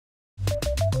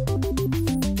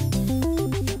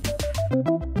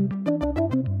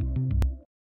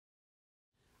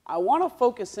I want to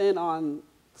focus in on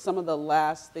some of the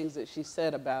last things that she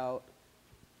said about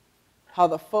how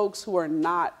the folks who are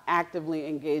not actively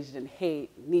engaged in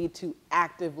hate need to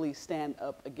actively stand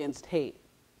up against hate.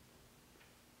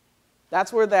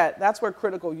 That's where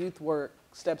critical youth work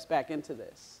steps back into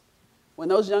this. When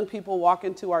those young people walk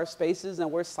into our spaces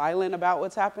and we're silent about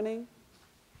what's happening,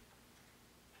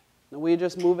 and we're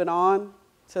just moving on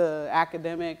to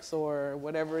academics or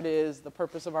whatever it is, the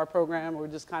purpose of our program, we're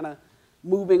just kind of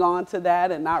moving on to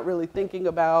that and not really thinking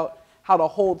about how to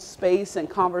hold space and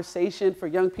conversation for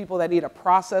young people that need to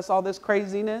process all this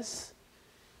craziness,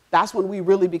 that's when we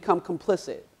really become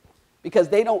complicit, because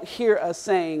they don't hear us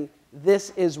saying,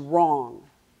 this is wrong.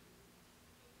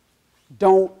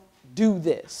 Don't do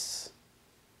this,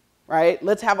 right?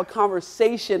 Let's have a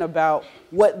conversation about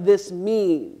what this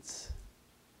means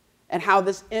and how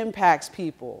this impacts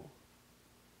people,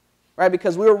 right?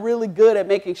 Because we're really good at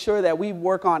making sure that we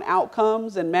work on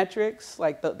outcomes and metrics,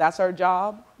 like that's our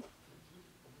job,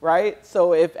 right?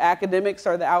 So if academics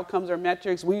are the outcomes or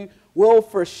metrics, we will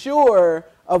for sure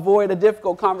avoid a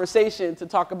difficult conversation to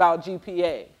talk about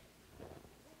GPA.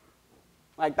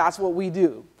 Like, that's what we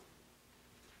do.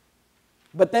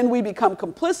 But then we become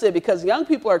complicit because young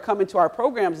people are coming to our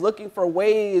programs looking for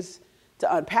ways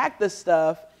to unpack this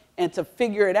stuff and to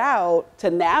figure it out, to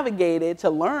navigate it,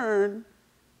 to learn,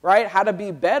 right, how to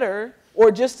be better, or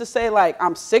just to say, like,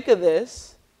 I'm sick of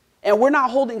this, and we're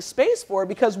not holding space for it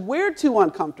because we're too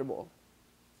uncomfortable.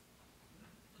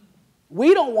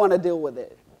 We don't want to deal with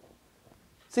it.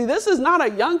 See, this is not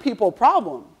a young people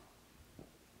problem.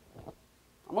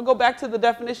 I'm going to go back to the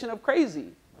definition of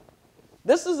crazy.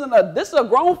 This is a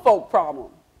grown folk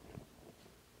problem.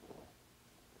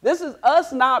 This is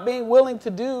us not being willing to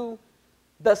do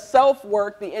the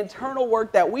self-work, the internal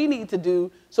work that we need to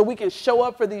do so we can show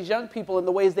up for these young people in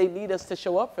the ways they need us to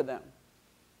show up for them.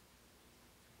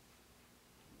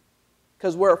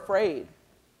 Because we're afraid.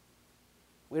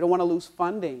 We don't want to lose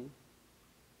funding.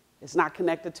 It's not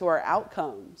connected to our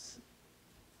outcomes.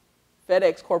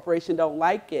 FedEx Corporation don't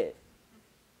like it.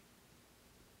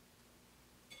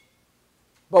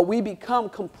 But we become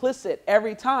complicit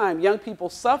every time young people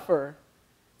suffer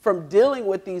from dealing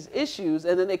with these issues,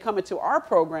 and then they come into our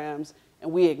programs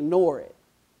and we ignore it.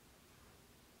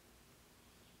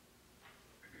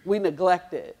 We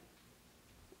neglect it.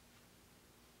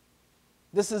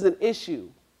 This is an issue,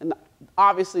 and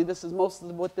obviously this is most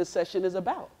of what this session is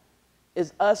about,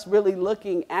 is us really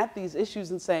looking at these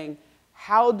issues and saying,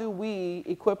 how do we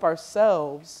equip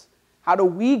ourselves, how do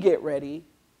we get ready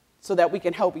so that we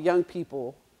can help young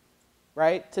people,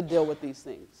 right, to deal with these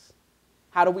things?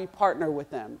 How do we partner with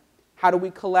them? How do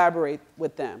we collaborate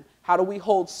with them? How do we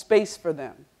hold space for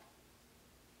them,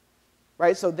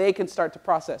 right, so they can start to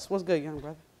process? What's good, young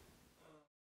brother?